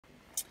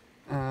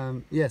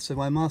Yeah, so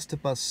my master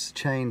bus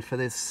chain for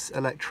this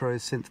electro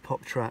synth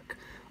pop track,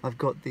 I've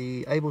got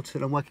the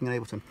Ableton, I'm working on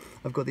Ableton,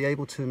 I've got the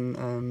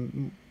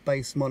Ableton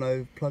bass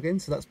mono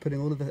plugin, so that's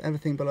putting all of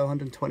everything below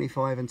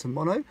 125 into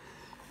mono.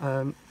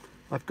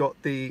 I've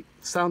got the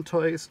Sound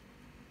Toys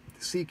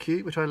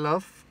CQ, which I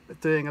love,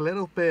 doing a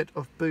little bit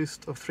of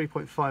boost of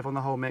 3.5 on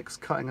the whole mix,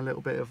 cutting a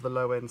little bit of the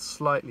low end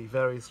slightly,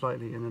 very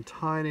slightly, and a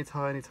tiny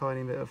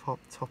bit of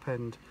top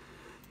end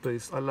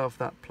boost. I love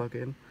that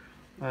plugin.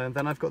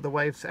 Then I've got the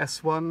Waves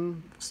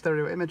S1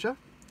 stereo imager.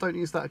 Don't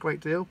use that a great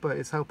deal, but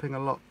it's helping a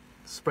lot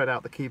spread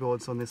out the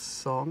keyboards on this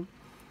song.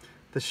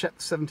 The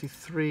Shep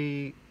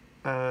 73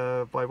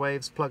 by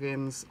Waves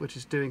plugins, which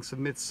is doing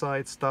some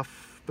mid-side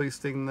stuff,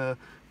 boosting the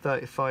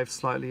 35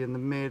 slightly in the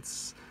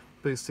mids,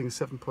 boosting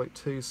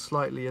 7.2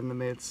 slightly in the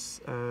mids,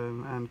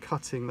 and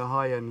cutting the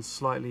high end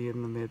slightly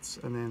in the mids,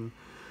 and then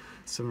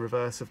some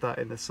reverse of that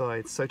in the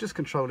sides. So just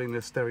controlling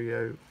the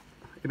stereo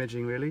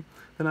imaging really.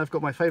 Then I've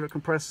got my favourite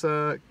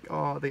compressor,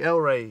 the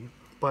L-Ray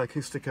by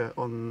Acoustica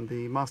on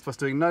the master bus,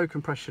 doing no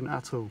compression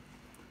at all.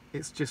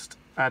 It's just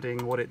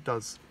adding what it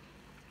does.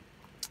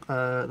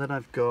 Then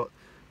I've got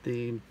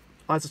the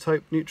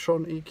Isotope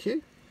Neutron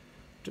EQ,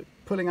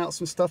 pulling out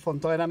some stuff on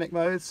dynamic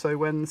mode, so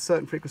when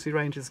certain frequency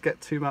ranges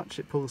get too much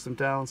it pulls them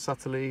down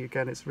subtly.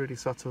 Again, it's really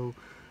subtle.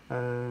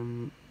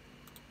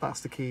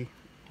 That's the key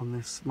on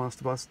this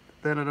master bus.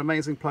 Then an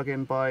amazing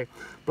plugin by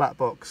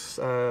Blackbox,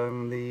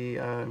 the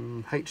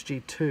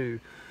HG2.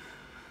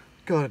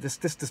 God, this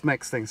just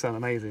makes things sound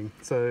amazing.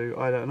 So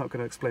I'm not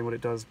going to explain what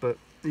it does, but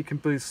you can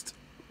boost,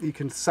 you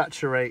can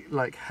saturate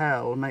like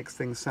hell, makes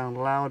things sound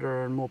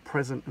louder and more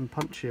present and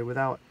punchier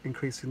without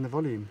increasing the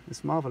volume.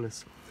 It's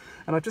marvelous.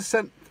 And I've just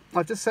sent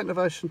a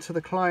version to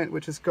the client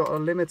which has got a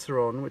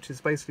limiter on, which is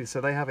basically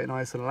so they have it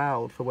nice and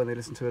loud for when they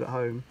listen to it at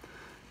home.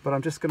 But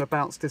I'm just going to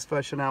bounce this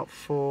version out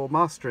for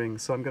mastering,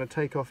 so I'm going to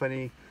take off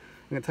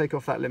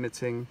that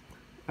limiting,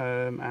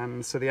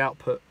 and so the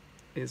output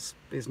is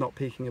not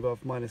peaking above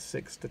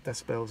 -6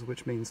 decibels,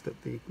 which means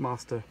that the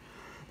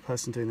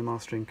person doing the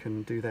mastering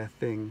can do their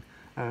thing.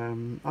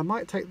 I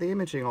might take the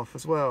imaging off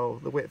as well,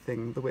 the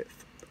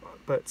width,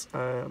 but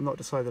I'm not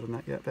decided on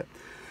that yet. But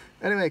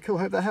anyway, cool.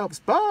 Hope that helps.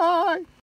 Bye.